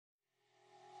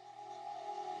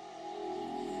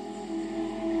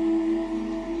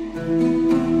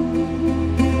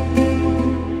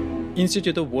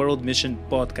Institute of World Mission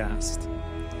podcast.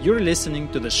 You're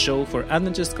listening to the show for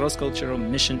Adventist cross-cultural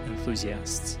mission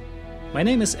enthusiasts. My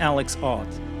name is Alex Ott,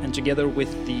 and together with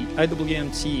the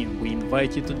IWM team, we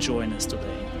invite you to join us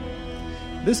today.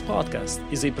 This podcast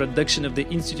is a production of the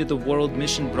Institute of World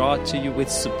Mission, brought to you with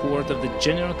support of the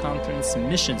General Conference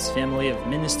Missions family of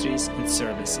ministries and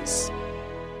services.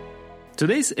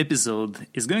 Today's episode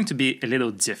is going to be a little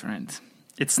different.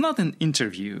 It's not an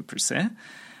interview per se.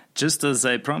 Just as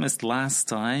I promised last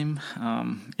time,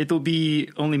 it will be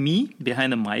only me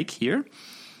behind the mic here.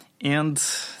 And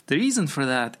the reason for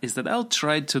that is that I'll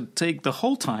try to take the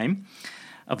whole time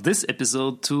of this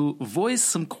episode to voice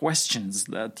some questions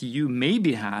that you may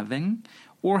be having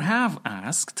or have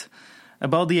asked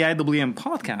about the IWM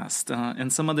podcast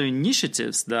and some other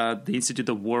initiatives that the Institute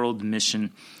of World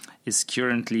Mission is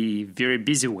currently very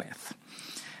busy with.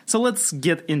 So let's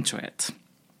get into it.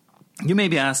 You may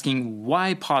be asking,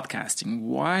 why podcasting?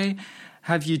 Why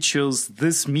have you chose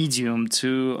this medium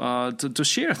to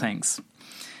share things?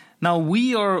 Now,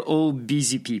 we are all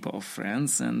busy people,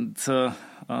 friends, and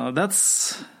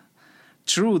that's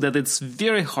true that it's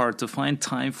very hard to find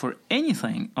time for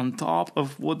anything on top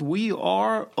of what we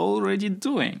are already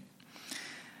doing.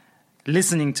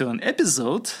 Listening to an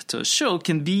episode, to a show,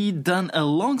 can be done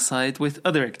alongside with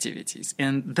other activities,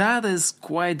 and that is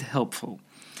quite helpful.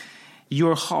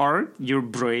 Your heart, your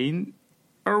brain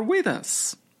are with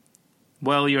us,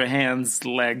 while your hands,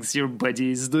 legs, your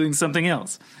body is doing something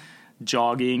else.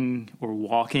 Jogging or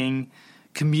walking,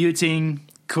 commuting,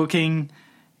 cooking,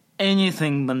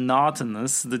 anything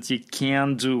monotonous that you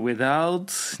can do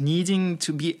without needing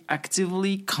to be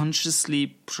actively, consciously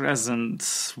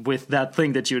present with that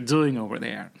thing that you're doing over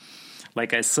there.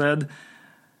 Like I said,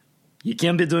 you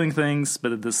can be doing things,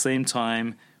 but at the same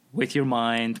time, with your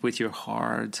mind, with your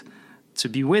heart, to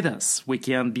be with us, we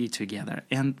can be together.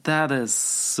 And that is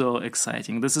so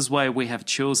exciting. This is why we have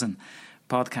chosen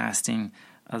podcasting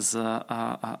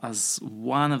as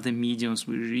one of the mediums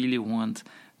we really want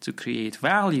to create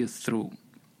value through.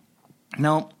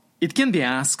 Now, it can be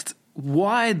asked,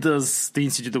 why does the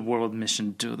Institute of World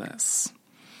Mission do this?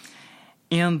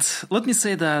 And let me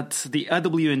say that the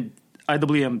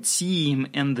IWM team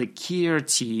and the CARE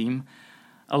team,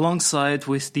 alongside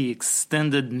with the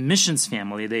extended missions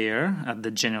family there at the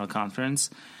General Conference,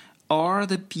 are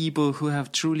the people who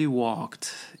have truly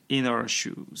walked in our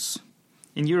shoes,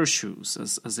 in your shoes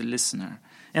as a listener.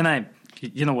 And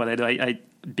you know what I do?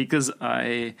 Because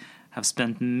I have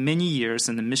spent many years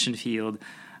in the mission field,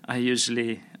 I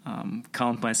usually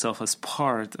count myself as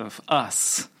part of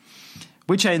us,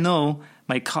 which I know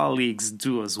my colleagues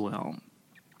do as well.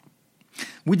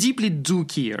 We deeply do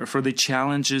care for the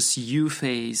challenges you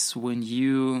face when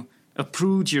you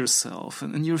uproot yourself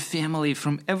and your family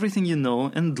from everything you know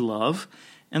and love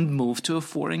and move to a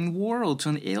foreign world, to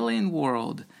an alien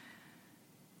world,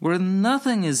 where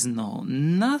nothing is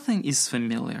known, nothing is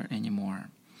familiar anymore.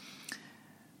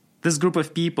 This group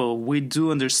of people, we do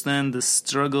understand the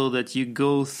struggle that you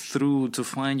go through to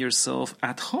find yourself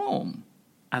at home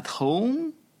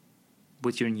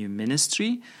with your new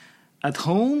ministry, at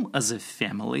home as a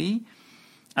family,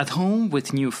 at home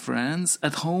with new friends,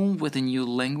 at home with a new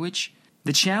language.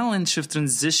 The challenge of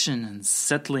transition and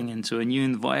settling into a new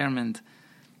environment,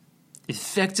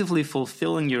 effectively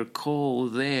fulfilling your call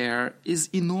there, is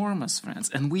enormous, friends.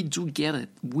 And we do get it.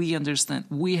 We understand.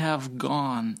 We have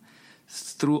gone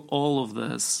through all of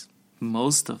this,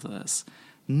 most of this,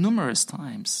 numerous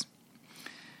times.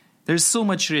 There's so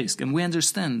much risk, and we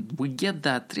understand. We get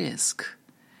that risk.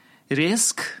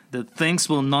 Risk that things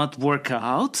will not work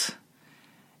out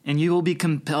and you will be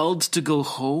compelled to go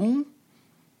home.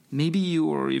 Maybe you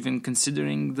are even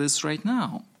considering this right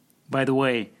now. By the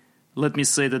way, let me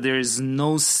say that there is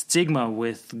no stigma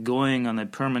with going on a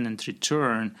permanent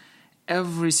return.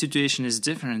 Every situation is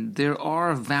different. There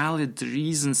are valid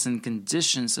reasons and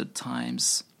conditions at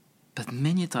times, but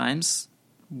many times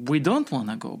we don't want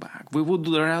to go back. We would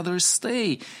rather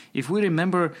stay. If we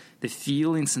remember the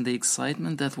feelings and the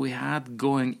excitement that we had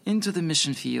going into the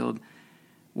mission field,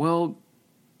 well,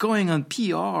 going on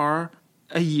PR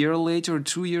a year later,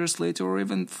 2 years later, or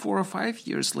even 4 or 5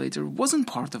 years later wasn't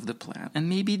part of the plan, and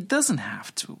maybe it doesn't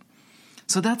have to.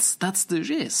 So that's the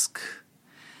risk.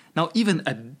 Now, even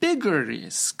a bigger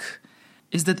risk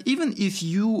is that even if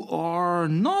you are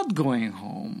not going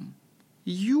home,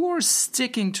 you are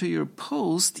sticking to your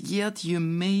post, yet you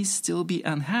may still be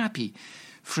unhappy,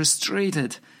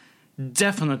 frustrated,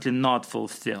 definitely not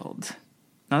fulfilled.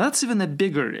 Now, that's even a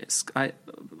bigger risk.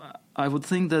 I would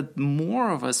think that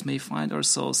more of us may find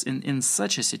ourselves in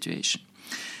such a situation.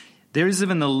 There is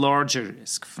even a larger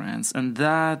risk, friends, and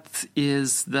that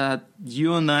is that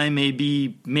you and I may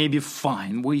be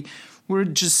fine. We're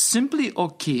just simply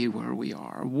okay where we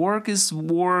are. Work is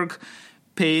work,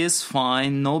 pay is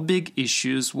fine, no big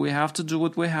issues. We have to do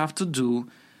what we have to do.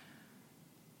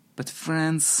 But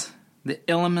friends, the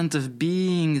element of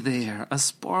being there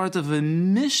as part of a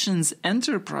missions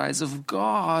enterprise of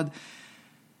God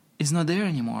is not there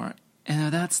anymore. And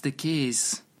if that's the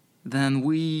case, then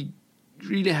we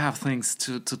really have things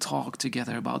to talk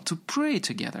together about, to pray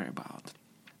together about.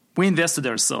 We invested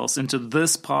ourselves into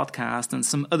this podcast and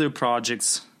some other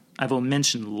projects I will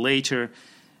mention later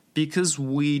because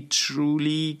we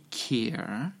truly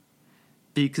care,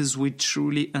 because we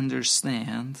truly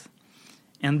understand,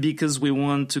 and because we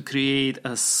want to create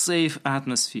a safe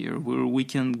atmosphere where we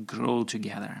can grow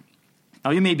together.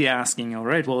 Now you may be asking, all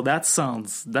right, well that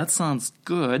sounds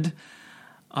good.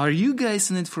 Are you guys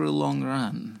in it for a long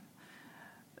run?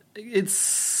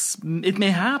 It may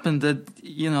happen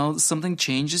that, something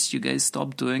changes, you guys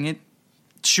stop doing it.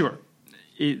 Sure,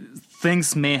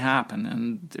 things may happen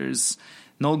and there's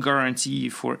no guarantee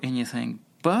for anything.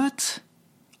 But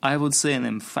I would say an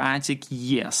emphatic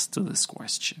yes to this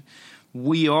question.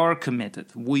 We are committed.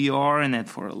 We are in it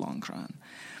for a long run.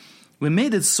 We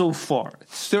made it so far,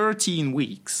 13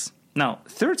 weeks. Now,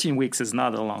 13 weeks is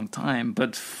not a long time,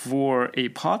 but for a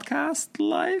podcast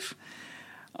life,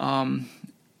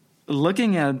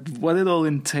 looking at what it all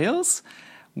entails,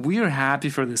 we are happy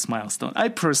for this milestone. I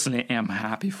personally am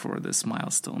happy for this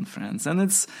milestone, friends, and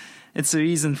it's a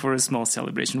reason for a small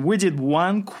celebration. We did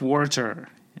 1 quarter,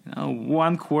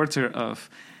 1 quarter of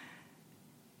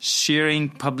sharing,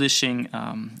 publishing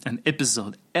an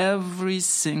episode every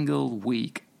single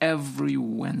week, every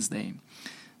Wednesday.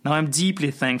 Now, I'm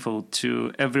deeply thankful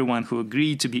to everyone who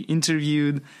agreed to be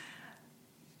interviewed.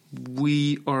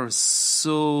 We are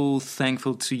so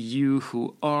thankful to you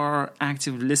who are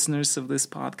active listeners of this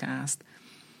podcast.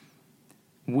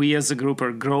 We as a group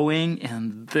are growing,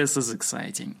 and this is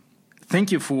exciting.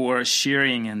 Thank you for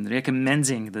sharing and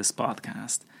recommending this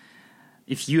podcast.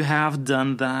 If you have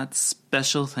done that,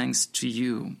 special thanks to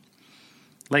you.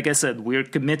 Like I said, we're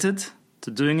committed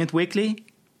to doing it weekly.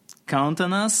 Count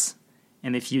on us.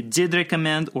 And if you did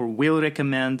recommend or will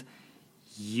recommend,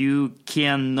 you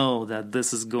can know that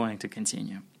this is going to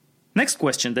continue. Next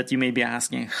question that you may be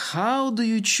asking, how do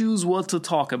you choose what to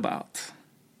talk about?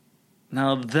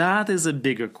 Now that is a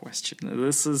bigger question.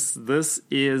 This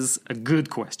is a good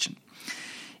question.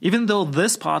 Even though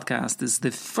this podcast is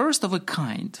the first of a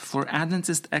kind for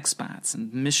Adventist expats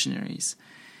and missionaries,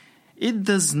 it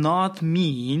does not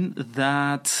mean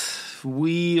that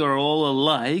we are all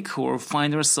alike or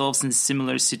find ourselves in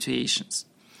similar situations.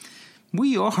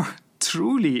 We are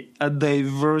truly a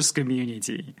diverse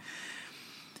community.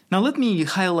 Now let me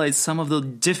highlight some of the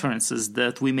differences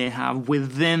that we may have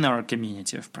within our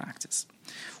community of practice.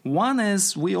 One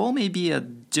is we all may be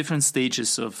at different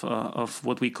stages of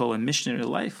what we call a missionary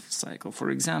life cycle. For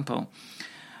example,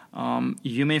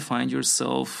 you may find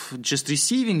yourself just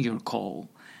receiving your call,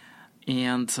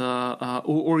 and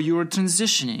or you're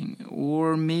transitioning,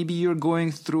 or maybe you're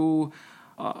going through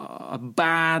a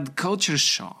bad culture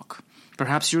shock.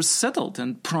 Perhaps you're settled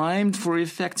and primed for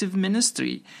effective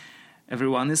ministry.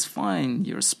 Everyone is fine,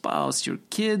 your spouse, your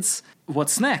kids.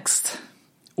 What's next?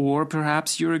 Or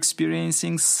perhaps you're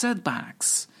experiencing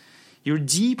setbacks. You're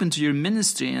deep into your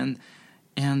ministry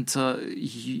and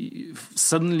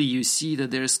suddenly you see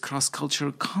that there's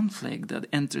cross-cultural conflict that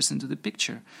enters into the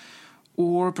picture.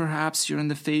 Or perhaps you're in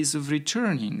the phase of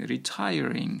returning,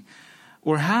 retiring,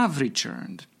 or have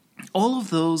returned. All of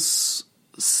those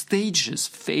stages,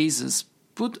 phases,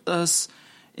 put us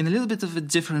in a little bit of a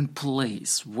different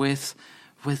place with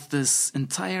this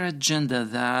entire agenda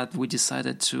that we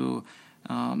decided to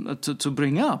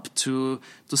bring up, to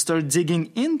start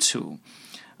digging into,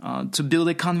 to build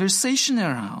a conversation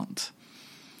around.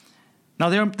 Now,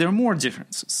 there are more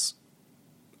differences.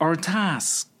 Our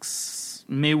tasks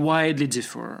may widely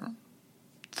differ.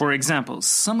 For example,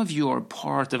 some of you are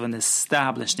part of an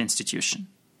established institution,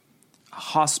 a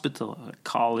hospital, a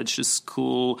college, a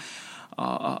school,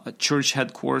 a church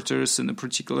headquarters in a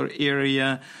particular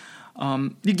area.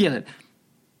 You get it.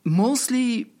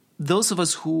 Mostly, those of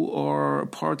us who are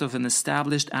part of an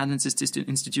established Adventist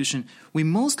institution, we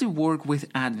mostly work with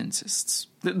Adventists.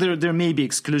 There may be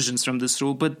exclusions from this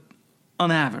rule, but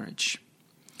on average,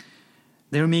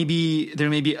 there may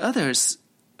be others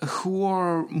who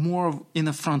are more in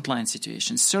a frontline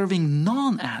situation, serving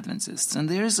non-Adventists, and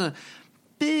there's a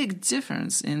big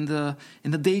difference in the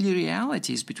daily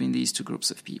realities between these two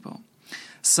groups of people.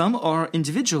 Some are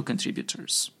individual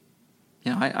contributors.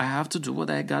 I have to do what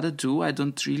I gotta do. I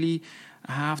don't really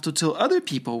have to tell other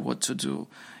people what to do.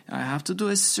 I have to do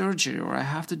a surgery, or I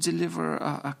have to deliver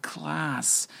a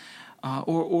class,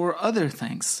 or other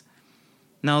things.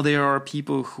 Now there are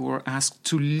people who are asked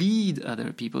to lead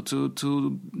other people,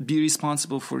 to be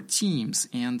responsible for teams,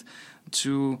 and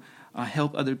to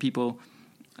help other people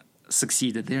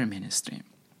succeed at their ministry.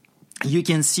 You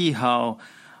can see how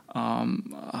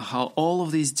all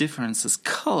of these differences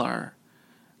color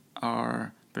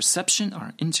our perception,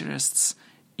 our interests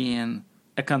in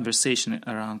a conversation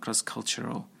around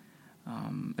cross-cultural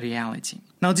reality.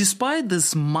 Now, despite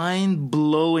this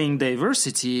mind-blowing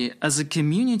diversity, as a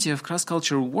community of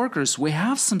cross-cultural workers, we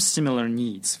have some similar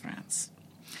needs, friends.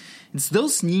 It's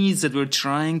those needs that we're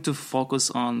trying to focus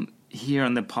on here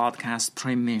on the podcast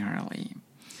primarily.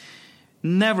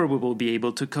 Never we will be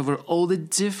able to cover all the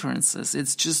differences.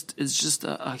 It's just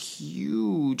a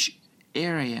huge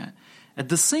area. At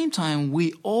the same time,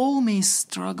 we all may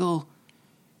struggle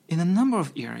in a number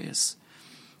of areas,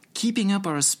 keeping up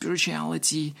our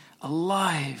spirituality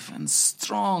alive and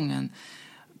strong and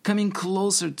coming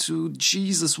closer to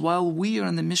Jesus while we are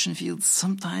in the mission field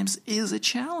sometimes is a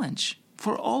challenge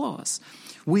for all of us.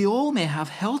 We all may have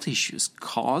health issues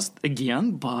caused,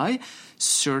 again, by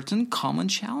certain common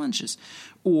challenges,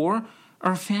 or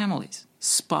our families,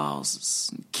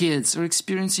 spouses, kids are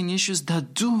experiencing issues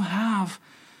that do have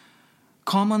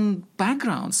common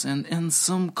backgrounds and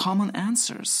some common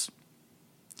answers.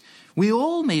 We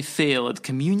all may fail at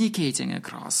communicating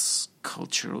across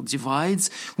cultural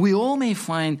divides. We all may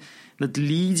find that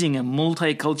leading a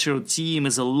multicultural team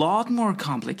is a lot more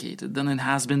complicated than it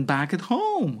has been back at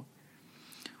home.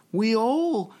 We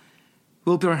all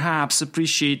will perhaps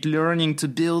appreciate learning to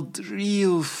build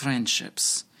real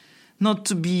friendships, not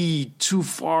to be too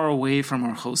far away from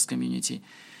our host community.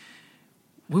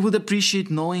 We would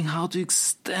appreciate knowing how to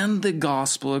extend the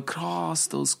gospel across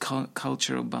those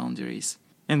cultural boundaries.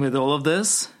 And with all of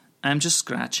this, I'm just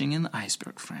scratching an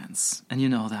iceberg, friends. And you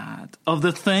know that. Of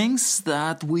the things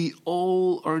that we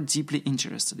all are deeply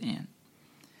interested in.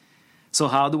 So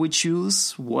how do we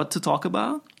choose what to talk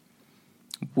about?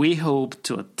 We hope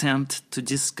to attempt to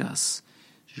discuss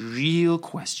real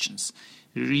questions,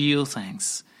 real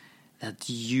things that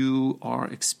you are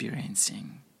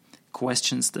experiencing,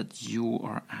 questions that you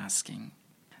are asking.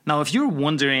 Now, if you're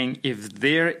wondering if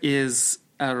there is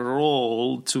a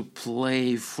role to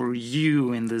play for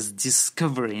you in this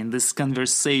discovery, in this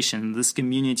conversation, in this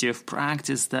community of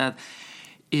practice that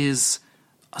is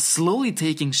slowly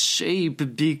taking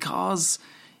shape because,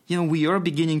 we are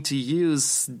beginning to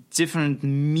use different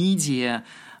media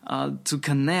to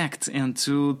connect and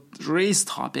to raise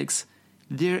topics,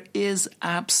 there is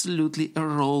absolutely a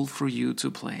role for you to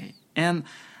play. And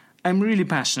I'm really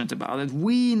passionate about it.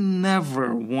 We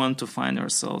never want to find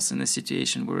ourselves in a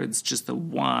situation where it's just a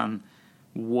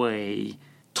one-way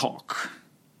talk.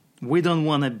 We don't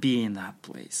want to be in that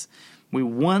place. We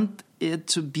want it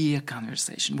to be a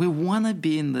conversation. We want to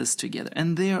be in this together.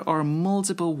 And there are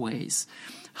multiple ways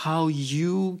how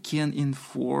you can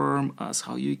inform us,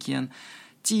 how you can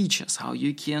teach us, how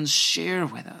you can share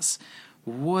with us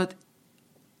what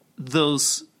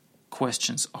those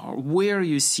questions are, where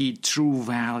you see true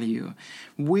value,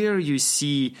 where you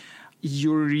see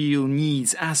your real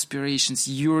needs, aspirations,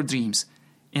 your dreams.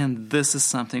 And this is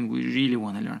something we really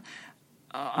want to learn.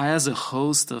 As a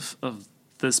host of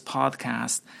this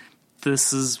podcast,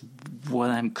 this is what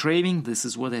I'm craving. This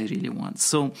is what I really want.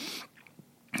 So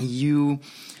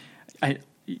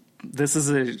this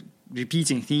is a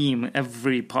repeating theme.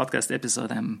 Every podcast episode,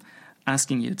 I'm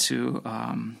asking you to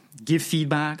give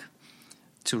feedback,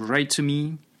 to write to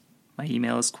me. My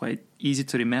email is quite easy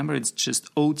to remember. It's just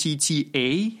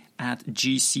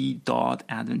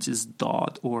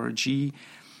otta@gc.adventist.org.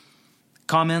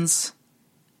 Comments,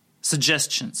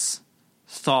 suggestions,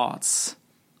 thoughts.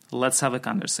 Let's have a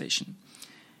conversation.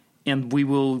 And we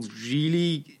will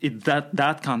really,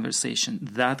 that conversation,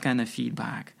 that kind of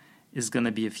feedback is going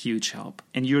to be of huge help.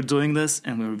 And you're doing this,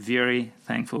 and we're very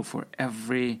thankful for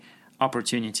every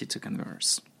opportunity to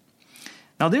converse.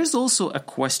 Now, there's also a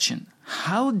question.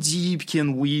 How deep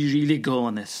can we really go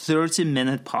on a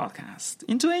 30-minute podcast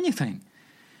into anything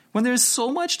when there's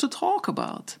so much to talk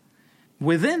about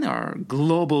within our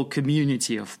global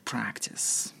community of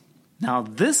practice? Now,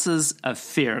 this is a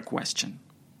fair question.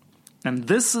 And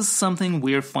this is something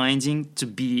we're finding to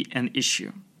be an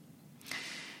issue.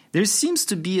 There seems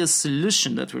to be a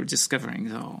solution that we're discovering,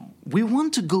 though. We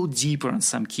want to go deeper on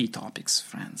some key topics,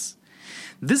 friends.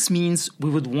 This means we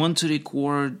would want to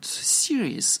record a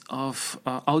series of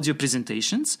audio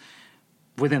presentations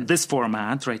within this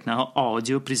format right now,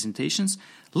 audio presentations,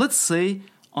 let's say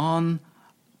on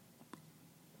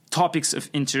topics of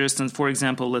interest, and for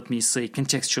example, let me say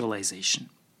contextualization.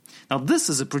 Now, this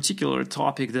is a particular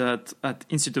topic that at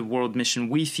Institute of World Mission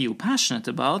we feel passionate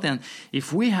about, and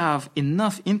if we have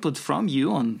enough input from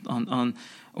you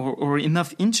or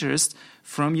enough interest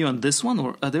from you on this one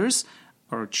or others,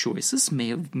 our choices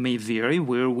may vary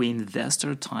where we invest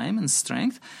our time and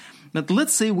strength. But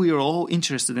let's say we are all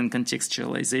interested in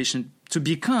contextualization to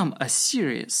become a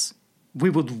series. We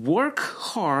would work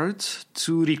hard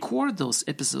to record those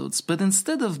episodes, but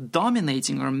instead of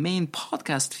dominating our main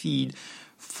podcast feed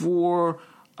for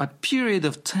a period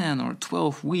of 10 or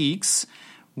 12 weeks,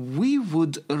 we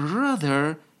would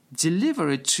rather deliver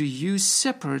it to you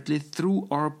separately through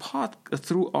our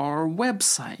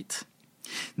website.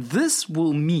 This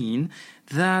will mean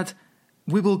that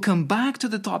we will come back to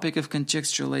the topic of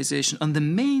contextualization on the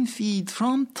main feed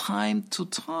from time to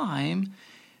time,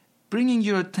 bringing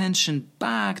your attention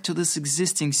back to this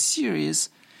existing series,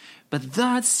 but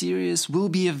that series will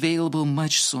be available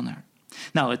much sooner.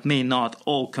 Now, it may not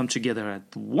all come together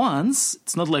at once.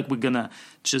 It's not like we're going to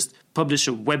just publish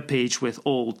a web page with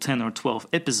all 10 or 12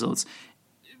 episodes.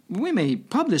 We may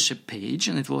publish a page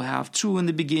and it will have 2 in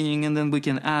the beginning, and then we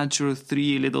can add 2 or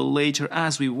 3 a little later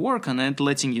as we work on it,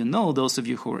 letting you know, those of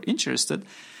you who are interested.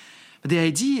 But the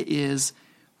idea is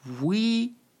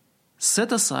we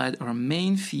set aside our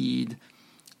main feed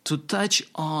to touch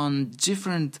on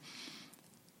different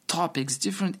topics,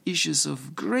 different issues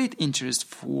of great interest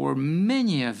for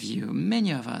many of you,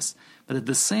 many of us. But at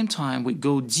the same time, we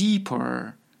go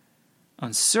deeper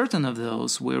on certain of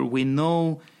those where we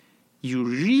know you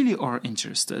really are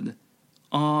interested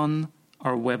on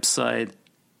our website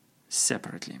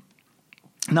separately.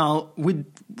 Now,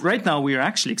 right now we are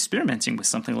actually experimenting with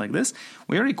something like this.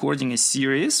 We are recording a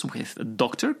series with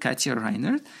Dr. Katja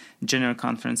Reinert, General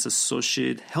Conference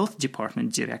Associate Health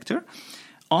Department Director,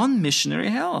 on missionary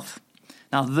health.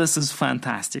 Now, this is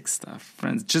fantastic stuff,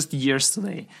 friends. Just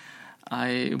yesterday,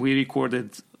 we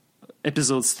recorded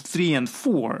episodes 3 and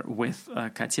 4 with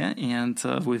Katja, and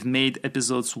we've made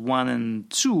episodes 1 and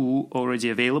 2 already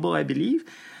available, I believe.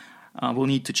 We'll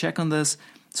need to check on this.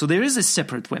 So there is a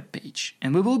separate web page,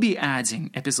 and we will be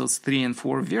adding episodes 3 and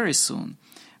 4 very soon.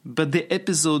 But the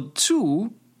episode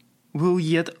 2 will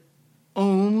yet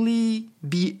only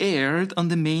be aired on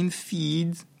the main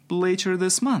feed later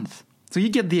this month. So you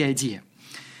get the idea.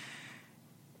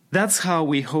 That's how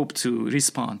we hope to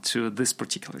respond to this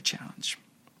particular challenge.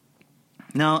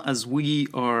 Now, as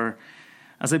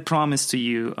I promised to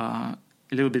you a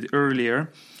little bit earlier,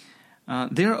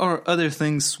 there are other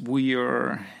things we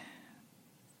are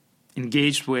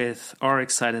engaged with, are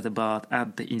excited about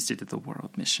at the Institute of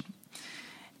World Mission.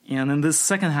 And in this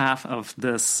second half of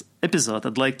this episode,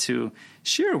 I'd like to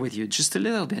share with you just a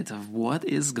little bit of what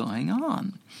is going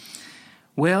on.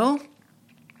 Well,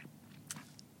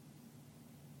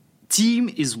 team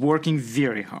is working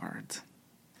very hard.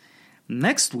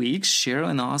 Next week, Cheryl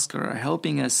and Oscar are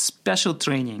helping us special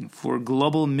training for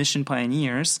global mission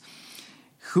pioneers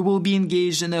who will be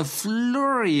engaged in a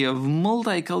flurry of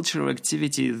multicultural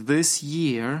activity this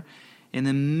year in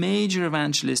a major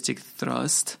evangelistic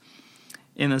thrust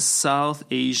in a South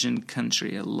Asian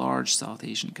country, a large South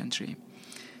Asian country.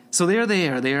 So they're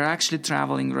there. They're actually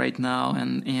traveling right now,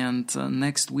 and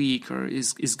next week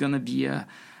is going to be a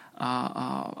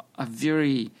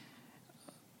very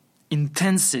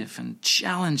intensive and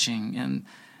challenging and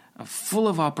full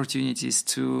of opportunities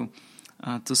to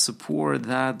support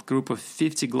that group of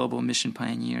 50 global mission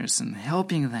pioneers and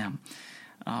helping them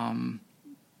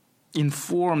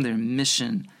inform their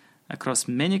mission across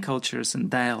many cultures and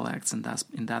dialects in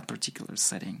that particular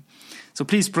setting. So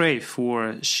please pray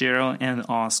for Cheryl and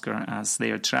Oscar as they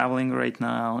are traveling right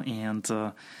now, and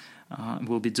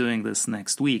we'll be doing this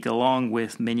next week along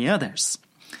with many others.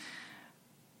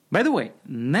 By the way,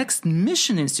 Next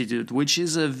Mission Institute, which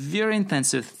is a very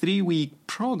intensive 3-week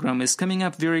program, is coming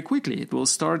up very quickly. It will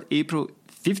start April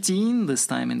 15, this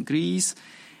time in Greece.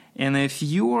 And if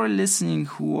you are listening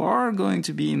who are going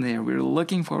to be in there, we're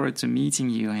looking forward to meeting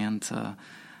you and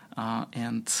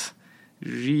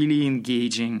really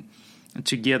engaging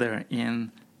together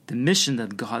in the mission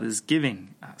that God is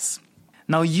giving us.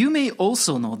 Now, you may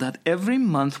also know that every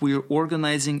month we are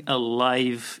organizing a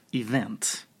live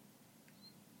event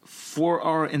for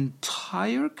our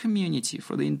entire community,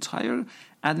 for the entire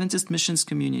Adventist Missions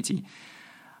community.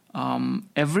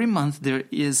 Every month there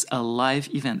is a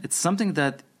live event. It's something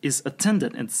that is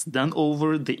attended. It's done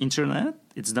over the internet.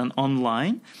 It's done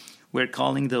online. We're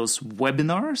calling those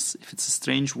webinars. If it's a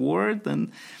strange word,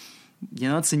 then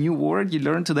it's a new word you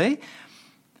learned today.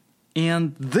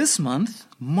 And this month,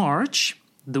 March,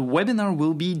 The webinar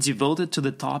will be devoted to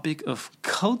the topic of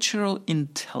cultural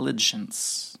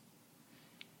intelligence.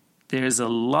 There's a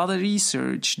lot of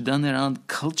research done around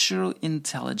cultural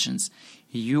intelligence.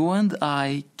 You and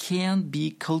I can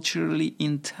be culturally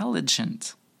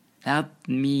intelligent. That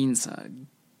means a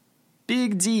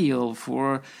big deal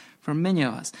for many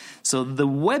of us. So the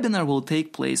webinar will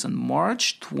take place on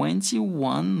March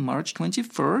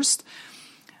 21st.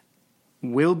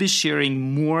 We'll be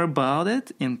sharing more about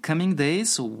it in coming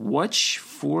days, so watch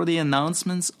for the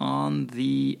announcements on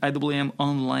the IWM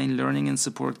Online Learning and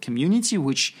Support Community,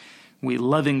 which we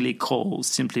lovingly call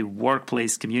simply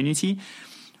Workplace Community.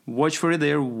 Watch for it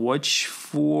there. Watch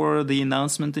for the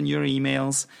announcement in your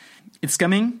emails. It's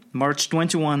coming, March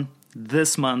 21,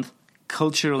 this month,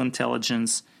 Cultural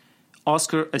Intelligence.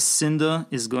 Oscar Acinda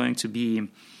is going to be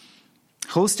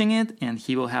hosting it, and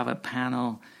he will have a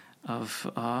panel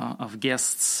of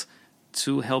guests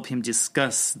to help him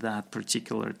discuss that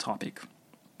particular topic.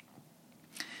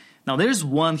 Now, there's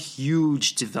one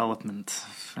huge development,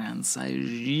 friends, I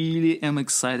really am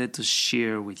excited to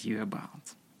share with you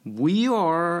about. We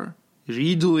are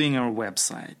redoing our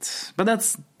website, but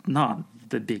that's not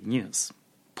the big news.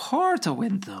 Part of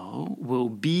it, though, will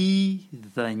be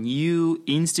the new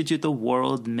Institute of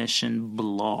World Mission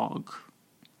blog.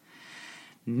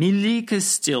 Millie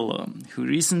Castillo, who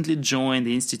recently joined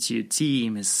the Institute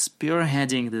team, is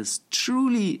spearheading this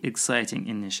truly exciting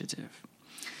initiative.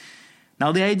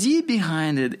 Now, the idea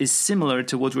behind it is similar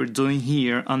to what we're doing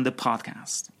here on the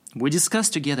podcast. We discuss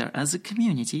together as a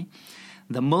community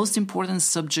the most important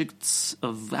subjects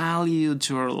of value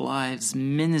to our lives,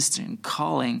 ministry and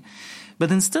calling,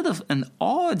 but instead of an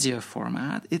audio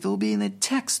format, it will be in a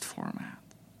text format.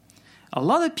 A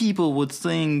lot of people would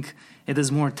think it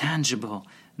is more tangible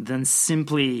than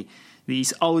simply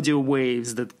these audio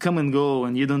waves that come and go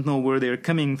and you don't know where they're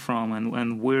coming from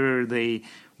and where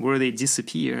they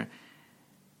disappear.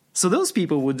 So those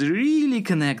people would really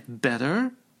connect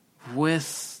better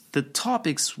with the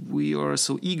topics we are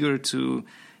so eager to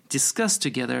discuss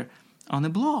together on a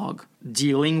blog,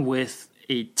 dealing with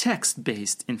a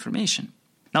text-based information.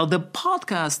 Now, the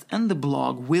podcast and the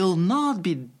blog will not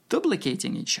be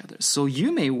duplicating each other, so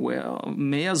you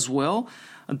may as well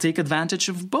take advantage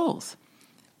of both.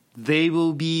 They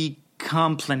will be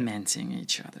complementing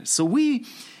each other. So we've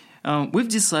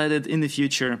decided in the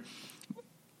future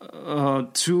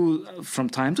from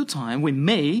time to time, we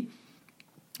may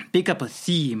pick up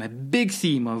a big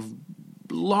theme of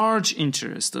large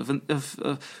interest,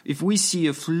 if we see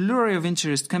a flurry of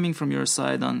interest coming from your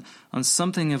side on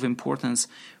something of importance,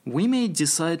 we may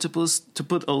decide to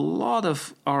put a lot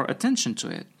of our attention to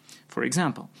it. For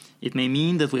example, it may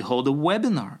mean that we hold a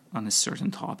webinar on a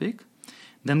certain topic,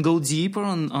 then go deeper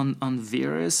on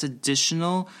various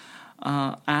additional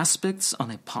aspects on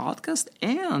a podcast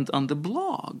and on the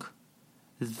blog.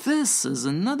 This is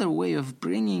another way of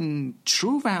bringing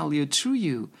true value to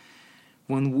you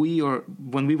when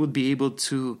we would be able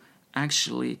to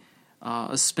actually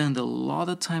spend a lot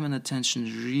of time and attention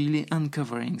really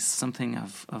uncovering something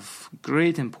of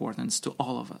great importance to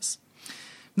all of us.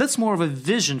 That's more of a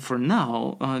vision for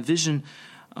now, vision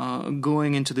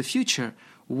going into the future.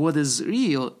 What is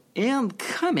real and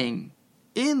coming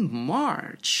in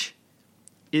March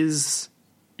is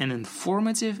an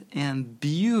informative and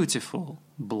beautiful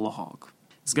blog.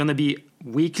 It's going to be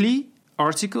weekly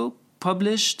article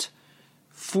published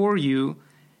for you.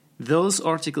 Those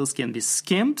articles can be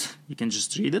skimmed. You can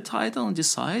just read the title and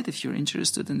decide if you're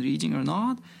interested in reading or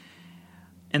not.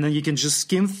 And then you can just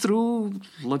skim through,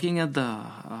 looking at the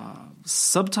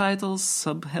subtitles,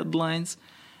 subheadlines.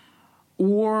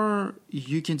 Or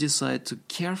you can decide to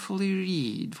carefully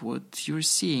read what you're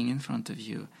seeing in front of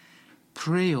you.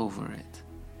 Pray over it.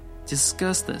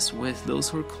 Discuss this with those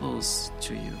who are close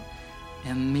to you.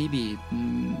 And maybe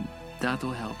that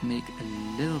will help make a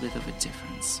little bit of a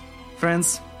difference.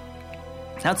 Friends,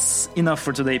 that's enough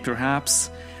for today,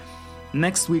 perhaps.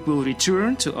 Next week, we'll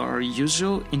return to our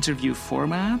usual interview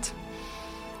format.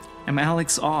 I'm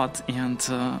Alex Ott, and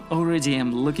already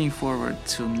am looking forward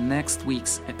to next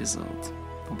week's episode.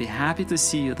 I'll be happy to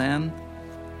see you then.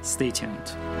 Stay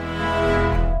tuned.